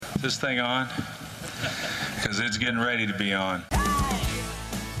this thing on? Because it's getting ready to be on.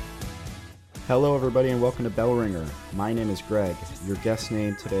 Hello everybody and welcome to Bell Ringer. My name is Greg. Your guest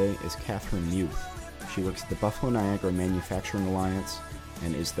name today is Catherine Muth. She works at the Buffalo Niagara Manufacturing Alliance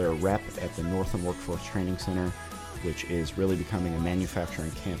and is their rep at the Northland Workforce Training Center, which is really becoming a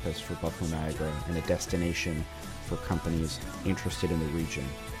manufacturing campus for Buffalo Niagara and a destination for companies interested in the region.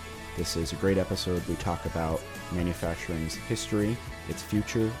 This is a great episode. We talk about manufacturing's history, its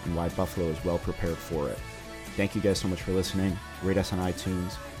future, and why Buffalo is well prepared for it. Thank you guys so much for listening. Rate us on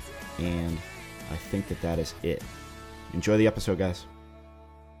iTunes, and I think that is it. Enjoy the episode, guys.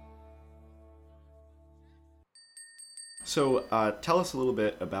 So tell us a little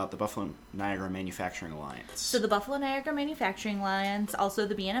bit about the Buffalo Niagara Manufacturing Alliance. So the Buffalo Niagara Manufacturing Alliance, also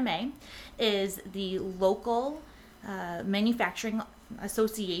the BNMA, is the local manufacturing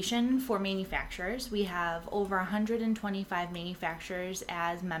association for manufacturers. We have over 125 manufacturers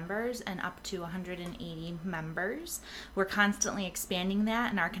as members and up to 180 members. We're constantly expanding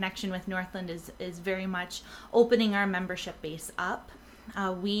that, and our connection with Northland is very much opening our membership base up.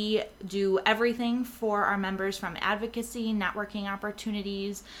 We do everything for our members, from advocacy, networking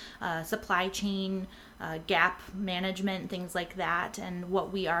opportunities, supply chain, gap management, things like that. And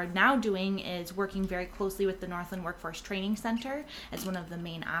what we are now doing is working very closely with the Northland Workforce Training Center as one of the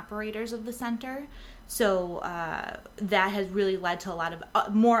main operators of the center. So that has really led to a lot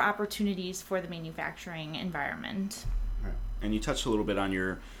of more opportunities for the manufacturing environment. Right. And you touched a little bit on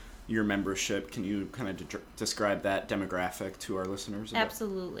your membership. Can you kind of describe that demographic to our listeners?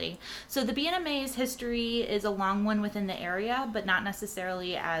 Absolutely. So the BNMA's history is a long one within the area, but not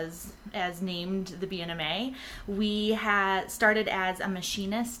necessarily as named the BNMA. We had started as a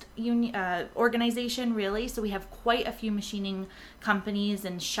machinist organization, really. So we have quite a few machining companies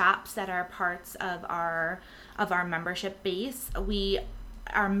and shops that are parts of our membership base. We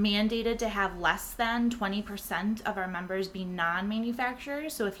are mandated to have less than 20% of our members be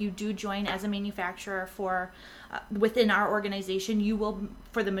non-manufacturers. So if you do join as a manufacturer for within our organization, you will,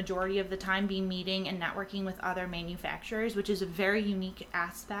 for the majority of the time, be meeting and networking with other manufacturers, which is a very unique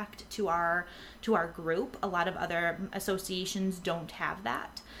aspect to our group. A lot of other associations don't have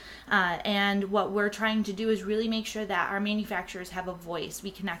that. And what we're trying to do is really make sure that our manufacturers have a voice.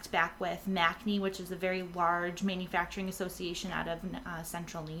 We connect back with MACNY, which is a very large manufacturing association out of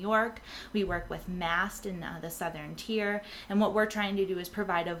central New York. We work with MAST in the southern tier. And what we're trying to do is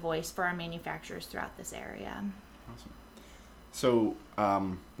provide a voice for our manufacturers throughout this area. Awesome. So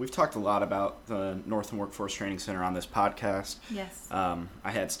we've talked a lot about the Northland Workforce Training Center on this podcast. Yes.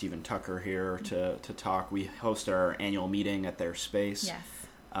 I had Stephen Tucker here to talk. We host our annual meeting at their space. Yes.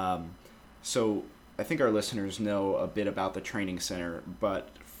 So I think our listeners know a bit about the training center, but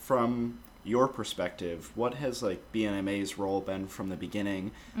from your perspective, what has BNMA's role been from the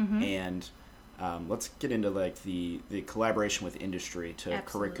beginning? Mm-hmm. And let's get into the collaboration with industry to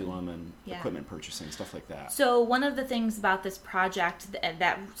Absolutely. Curriculum and equipment purchasing, stuff like that. So one of the things about this project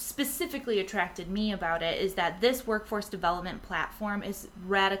that specifically attracted me about it is that this workforce development platform is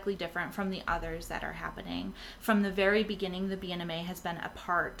radically different from the others that are happening. From the very beginning, the BNMA has been a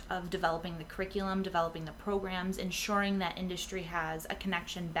part of developing the curriculum, developing the programs, ensuring that industry has a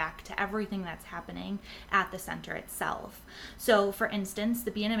connection back to everything that's happening at the center itself. So for instance, the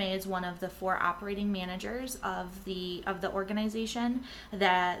BNMA is one of the 4 operating managers of the organization.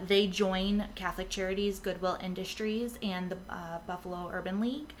 That they join Catholic Charities, Goodwill Industries, and the Buffalo Urban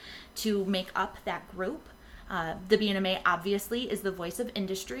League to make up that group. The BNMA obviously is the voice of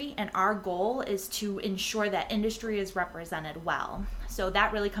industry, and our goal is to ensure that industry is represented well. So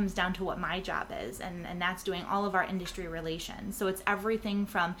that really comes down to what my job is, and that's doing all of our industry relations. So it's everything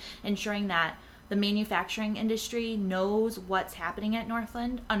from ensuring that the manufacturing industry knows what's happening at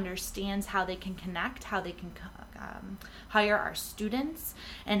Northland, understands how they can connect, how they can hire our students,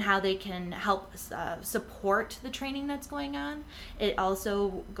 and how they can help support the training that's going on. It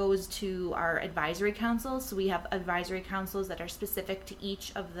also goes to our advisory councils. So we have advisory councils that are specific to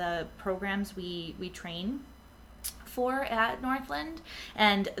each of the programs we train for at Northland,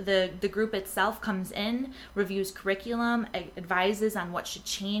 and the group itself comes in, reviews curriculum, advises on what should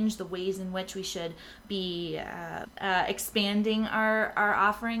change, the ways in which we should be expanding our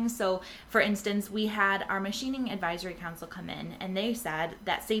offerings. So for instance, we had our machining advisory council come in, and they said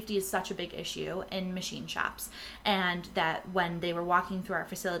that safety is such a big issue in machine shops, and that when they were walking through our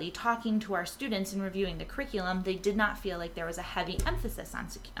facility talking to our students and reviewing the curriculum, they did not feel like there was a heavy emphasis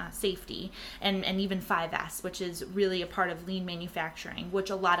on safety and even 5S, which is really a part of lean manufacturing,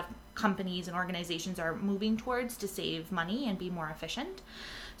 which a lot of companies and organizations are moving towards to save money and be more efficient.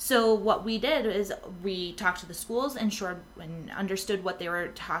 So what we did is we talked to the schools, ensured and understood what they were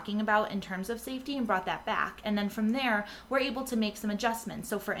talking about in terms of safety, and brought that back. And then from there, we're able to make some adjustments.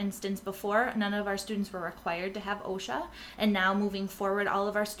 So for instance, before, none of our students were required to have OSHA, and now moving forward, all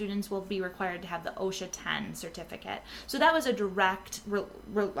of our students will be required to have the OSHA 10 certificate. So that was a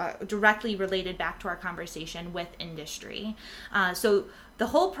directly related back to our conversation with industry. So the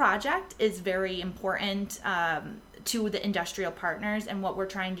whole project is very important to the industrial partners, and what we're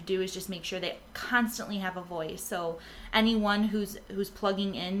trying to do is just make sure they constantly have a voice. So anyone who's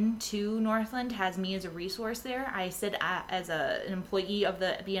plugging in to Northland has me as a resource there. I sit as an employee of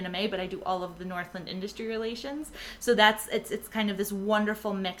the BNMA, but I do all of the Northland industry relations. So it's kind of this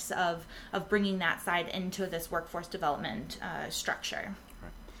wonderful mix of bringing that side into this workforce development structure.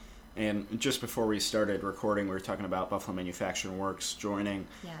 And just before we started recording, we were talking about Buffalo Manufacturing Works joining.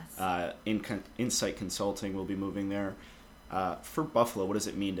 Yes. Insight Consulting will be moving there. For Buffalo, what does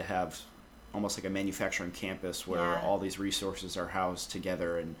it mean to have almost like a manufacturing campus where all these resources are housed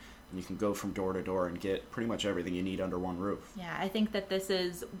together, and you can go from door to door and get pretty much everything you need under one roof? Yeah, I think that this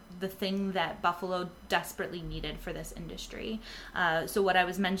is the thing that Buffalo desperately needed for this industry. So what I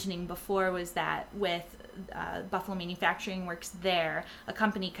was mentioning before was that with Buffalo Manufacturing Works there, a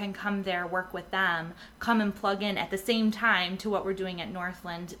company can come there, work with them, come and plug in at the same time to what we're doing at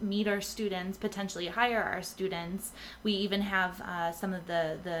Northland, meet our students, potentially hire our students. We even have some of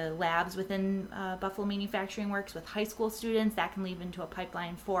the labs within Buffalo Manufacturing Works with high school students that can lead into a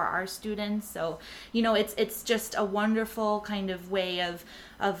pipeline for our students. So, it's just a wonderful kind of way of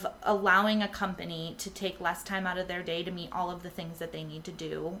allowing a company to take less time out of their day to meet all of the things that they need to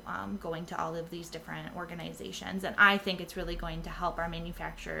do, going to all of these different organizations. And I think it's really going to help our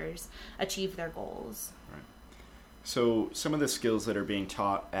manufacturers achieve their goals. Right. So some of the skills that are being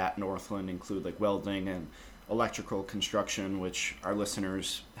taught at Northland include like welding and electrical construction, which our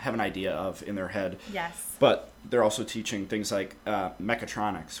listeners have an idea of in their head. Yes. But they're also teaching things like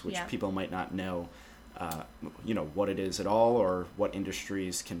mechatronics, which people might not know what it is at all, or what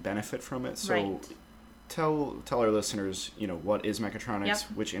industries can benefit from it. So tell our listeners, what is mechatronics,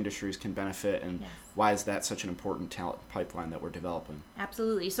 which industries can benefit, and why is that such an important talent pipeline that we're developing?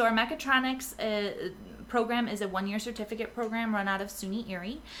 Absolutely. So our mechatronics program is a 1-year certificate program run out of SUNY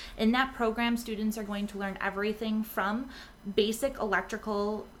Erie. In that program, students are going to learn everything from basic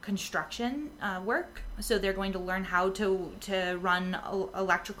electrical construction work. So they're going to learn how to run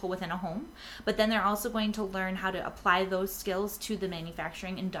electrical within a home, but then they're also going to learn how to apply those skills to the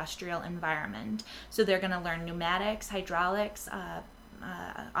manufacturing industrial environment. So they're going to learn pneumatics, hydraulics,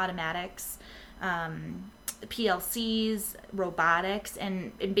 automatics, PLCs, robotics,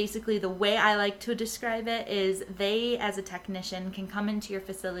 and basically the way I like to describe it is they, as a technician, can come into your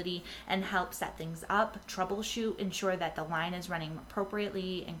facility and help set things up, troubleshoot, ensure that the line is running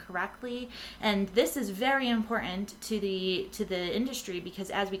appropriately and correctly. And this is very important to the industry,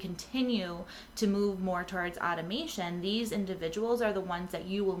 because as we continue to move more towards automation, these individuals are the ones that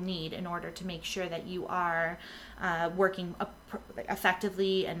you will need in order to make sure that you are working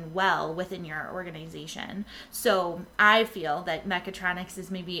effectively and well within your organization. So I feel that mechatronics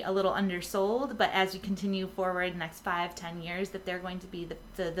is maybe a little undersold, but as we continue forward next 5-10 years, that they're going to be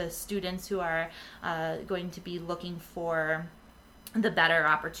the students who are going to be looking for the better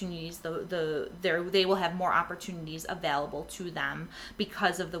opportunities. They will have more opportunities available to them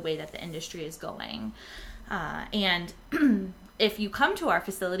because of the way that the industry is going. And if you come to our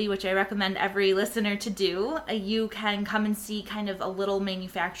facility, which I recommend every listener to do, you can come and see kind of a little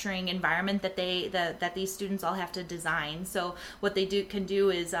manufacturing environment that that these students all have to design. So what they can do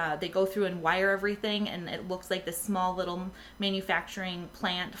is they go through and wire everything, and it looks like this small little manufacturing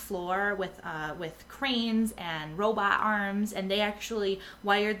plant floor with cranes and robot arms, and they actually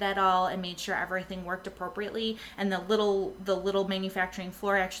wired that all and made sure everything worked appropriately. And the little manufacturing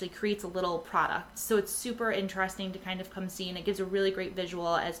floor actually creates a little product. So it's super interesting to kind of come see, and it gives a really great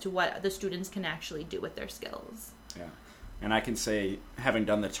visual as to what the students can actually do with their skills. Yeah. And I can say, having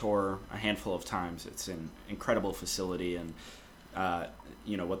done the tour a handful of times, it's an incredible facility, and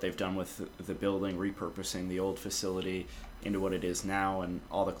what they've done with the building, repurposing the old facility into what it is now, and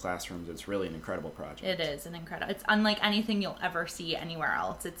all the classrooms, it's really an incredible project. It is an incredible. It's unlike anything you'll ever see anywhere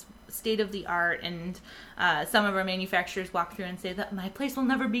else. It's state of the art, and some of our manufacturers walk through and say that my place will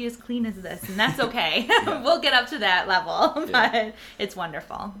never be as clean as this, and that's okay. We'll get up to that level, but it's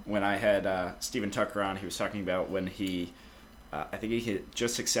wonderful. When I had Stephen Tucker on, he was talking about when he I think he had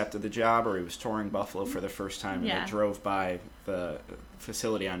just accepted the job, or he was touring Buffalo for the first time, and he drove by the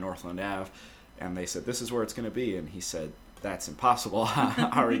facility on Northland Ave, and they said, "This is where it's going to be," and he said, that's impossible.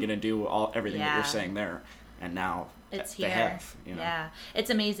 How are you going to do everything that Yeah. you're saying there? And now It's they here. have, you know. Yeah, it's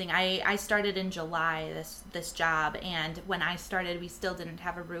amazing. I started in July this job, and when I started, we still didn't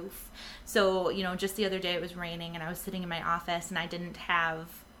have a roof. So, you know, just the other day it was raining, and I was sitting in my office, and I didn't have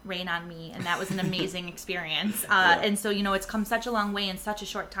rain on me, and that was an amazing experience. And so, you know, it's come such a long way in such a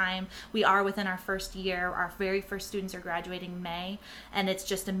short time. We are within our first year. Our very first students are graduating May, and it's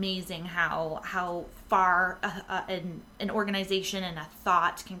just amazing how far an organization and a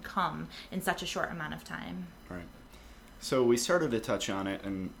thought can come in such a short amount of time. Right. So we started to touch on it,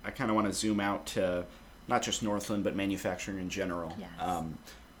 and I kind of want to zoom out to not just Northland, but manufacturing in general. Yes.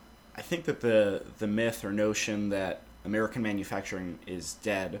 I think that the myth or notion that American manufacturing is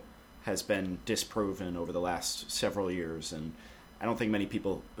dead has been disproven over the last several years, and I don't think many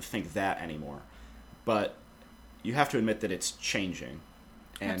people think that anymore. But you have to admit that it's changing,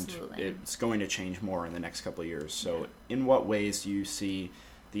 and Absolutely. it's going to change more in the next couple of years. So in what ways do you see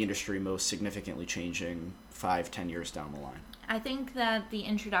the industry most significantly changing 5-10 years down the line? I think that the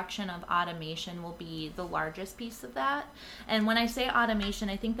introduction of automation will be the largest piece of that. And when I say automation,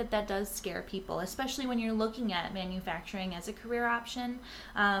 I think that does scare people, especially when you're looking at manufacturing as a career option.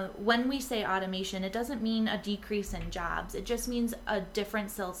 When we say automation, it doesn't mean a decrease in jobs. It just means a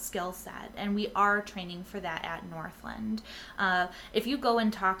different skill set. And we are training for that at Northland. If you go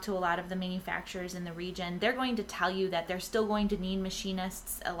and talk to a lot of the manufacturers in the region, they're going to tell you that they're still going to need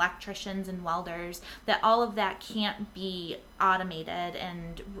machinists, electricians, and welders, that all of that can't be automated,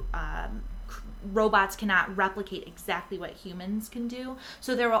 and robots cannot replicate exactly what humans can do.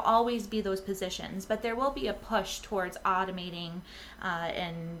 So there will always be those positions, but there will be a push towards automating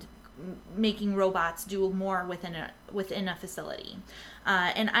and making robots do more within a facility.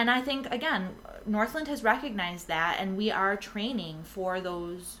 And I think, again, Northland has recognized that, and we are training for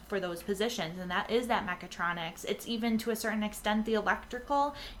those positions, and that is that mechatronics. It's even to a certain extent the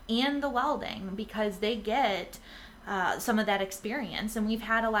electrical and the welding, because they get some of that experience. And we've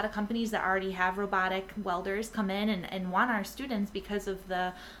had a lot of companies that already have robotic welders come in and want our students because of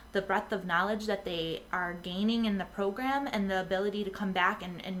the breadth of knowledge that they are gaining in the program, and the ability to come back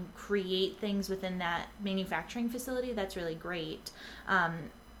and create things within that manufacturing facility. That's really great.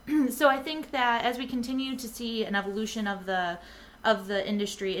 So I think that as we continue to see an evolution of the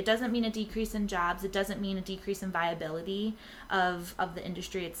industry, it doesn't mean a decrease in jobs. It doesn't mean a decrease in viability of the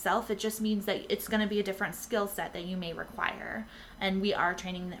industry itself. It just means that it's going to be a different skill set that you may require. And we are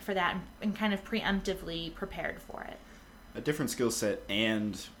training for that and kind of preemptively prepared for it. A different skill set,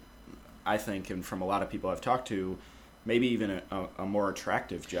 and I think, and from a lot of people I've talked to, maybe even a more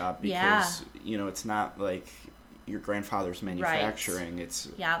attractive job, because, you know, it's not like your grandfather's manufacturing. Right. It's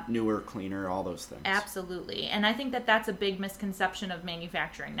newer, cleaner, all those things. Absolutely. And I think that that's a big misconception of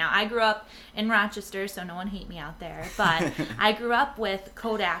manufacturing. Now, I grew up in Rochester, so no one hate me out there, but I grew up with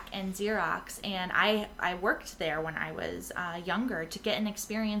Kodak and Xerox, and I worked there when I was younger to get an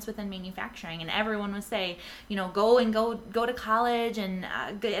experience within manufacturing. And everyone would say, you know, go to college and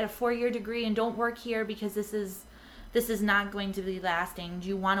get a 4-year degree and don't work here because this is not going to be lasting. Do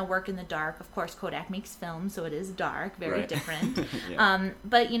you want to work in the dark? Of course, Kodak makes film, so it is dark, very different.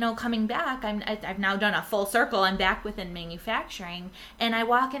 But, you know, coming back, I've now done a full circle. I'm back within manufacturing, and I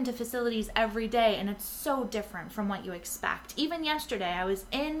walk into facilities every day, and it's so different from what you expect. Even yesterday, I was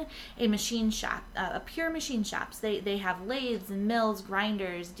in a machine shop, a pure machine shop. They have lathes and mills,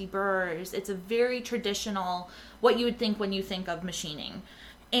 grinders, deburrers. It's a very traditional, what you would think when you think of machining.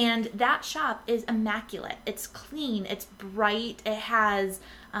 And that shop is immaculate. It's clean. It's bright. It has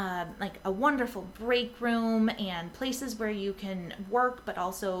like a wonderful break room and places where you can work, but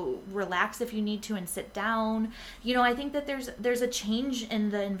also relax if you need to and sit down. You know, I think that there's a change in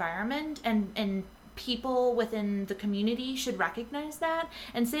the environment, and people within the community should recognize that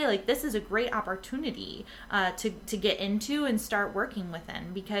and say, like, this is a great opportunity to get into and start working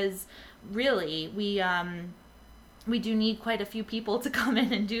within, because really we do need quite a few people to come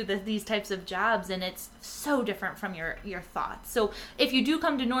in and do these types of jobs, and it's so different from your thoughts. So if you do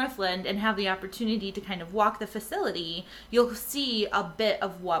come to Northland and have the opportunity to kind of walk the facility, you'll see a bit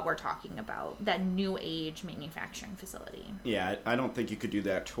of what we're talking about, that new age manufacturing facility. Yeah, I don't think you could do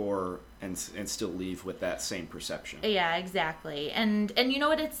that tour and still leave with that same perception. Yeah, exactly. And you know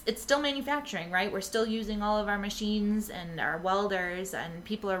what, it's still manufacturing, right? We're still using all of our machines and our welders, and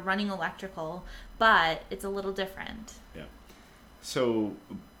people are running electrical, but it's a little different. Yeah. So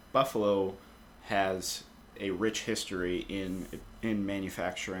Buffalo has a rich history in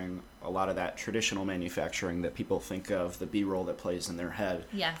manufacturing, a lot of that traditional manufacturing that people think of, the B-roll that plays in their head.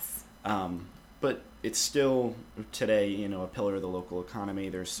 Yes. but it's still today, a pillar of the local economy.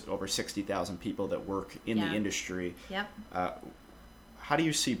 There's over 60,000 people that work in the industry. Yep. How do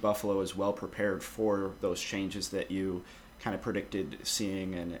you see Buffalo as well prepared for those changes that you kind of predicted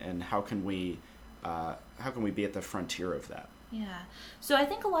seeing, and how can we be at the frontier of that? Yeah. So I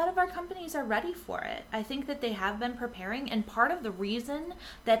think a lot of our companies are ready for it. I think that they have been preparing, and part of the reason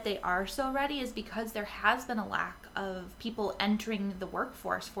that they are so ready is because there has been a lack of people entering the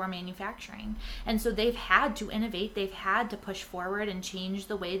workforce for manufacturing. And so they've had to innovate, they've had to push forward and change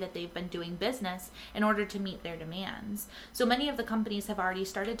the way that they've been doing business in order to meet their demands. So many of the companies have already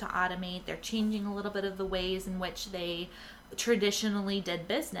started to automate. They're changing a little bit of the ways in which they traditionally did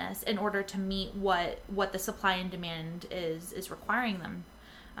business in order to meet what the supply and demand is requiring them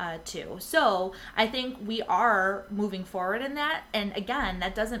to. So I think we are moving forward in that. And again,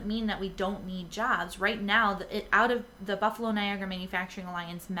 that doesn't mean that we don't need jobs. Right now, out of the Buffalo Niagara Manufacturing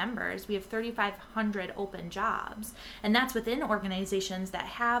Alliance members, we have 3,500 open jobs. And that's within organizations that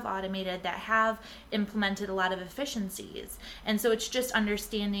have automated, that have implemented a lot of efficiencies. And so it's just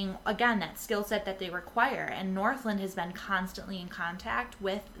understanding, again, that skill set that they require. And Northland has been constantly in contact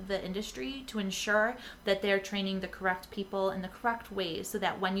with the industry to ensure that they're training the correct people in the correct ways, so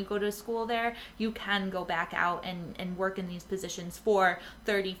that when you go to school there, you can go back out and work in these positions for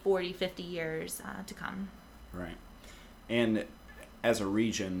 30, 40, 50 years to come. Right. And as a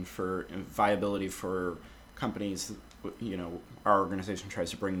region, for viability for companies, our organization tries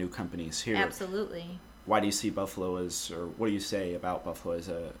to bring new companies here. Absolutely. Why do you see Buffalo or what do you say about Buffalo as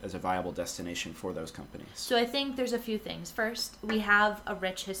a viable destination for those companies? So I think there's a few things. First, we have a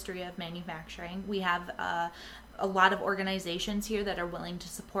rich history of manufacturing. We have a lot of organizations here that are willing to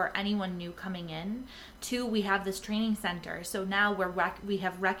support anyone new coming in. Two, we have this training center. So now we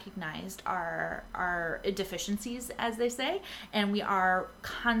have recognized our deficiencies, as they say, and we are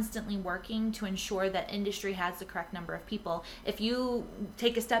constantly working to ensure that industry has the correct number of people. If you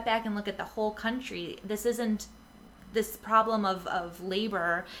take a step back and look at the whole country, this problem of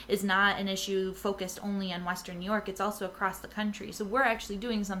labor is not an issue focused only on Western New York. It's also across the country. So we're actually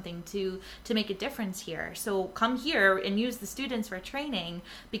doing something to make a difference here. So come here and use the students for training,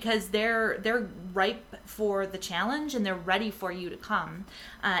 because they're ripe for the challenge and they're ready for you to come.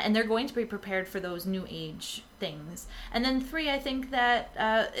 And they're going to be prepared for those new age things. And then three, I think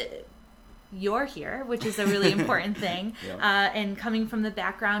that you're here, which is a really important thing. Yeah. And coming from the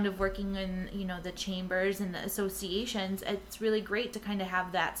background of working in, the chambers and the associations, it's really great to kind of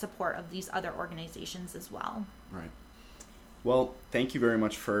have that support of these other organizations as well. Right. Well, thank you very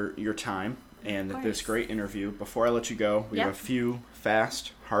much for your time and this great interview. Before I let you go, we have a few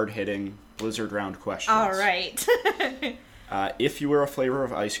fast, hard-hitting blizzard round questions. All right. If you were a flavor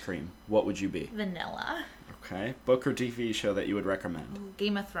of ice cream, what would you be? Vanilla. Okay. Book or TV show that you would recommend?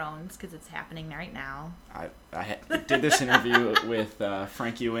 Game of Thrones, because it's happening right now. I did this interview with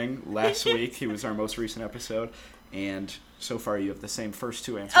Frank Ewing last week. He was our most recent episode. And so far you have the same first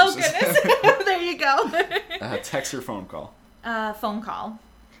two answers. Oh, goodness. There you go. Text or phone call? Phone call.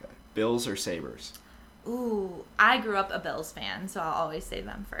 Okay. Bills or Sabres? Ooh, I grew up a Bills fan, so I'll always say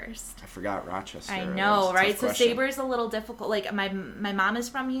them first. I forgot Rochester. I know, right? So Sabres a little difficult. Like my mom is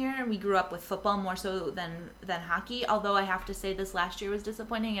from here, and we grew up with football more so than hockey. Although I have to say this last year was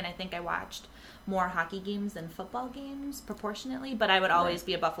disappointing, and I think I watched more hockey games than football games proportionately. But I would always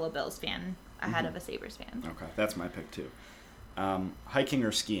be a Buffalo Bills fan ahead of a Sabres fan. Okay, that's my pick too. Hiking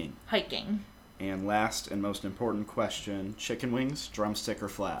or skiing? Hiking. And last and most important question, chicken wings, drumstick or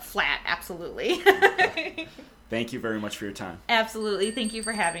flat? Flat, absolutely. Okay. Thank you very much for your time. Absolutely. Thank you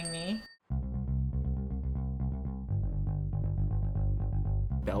for having me.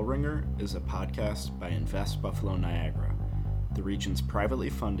 Bell Ringer is a podcast by Invest Buffalo Niagara, the region's privately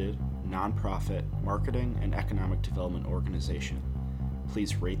funded, nonprofit marketing and economic development organization.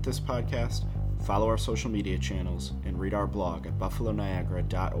 Please rate this podcast, follow our social media channels, and read our blog at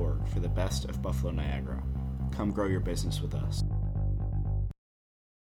buffaloniagara.org for the best of Buffalo Niagara. Come grow your business with us.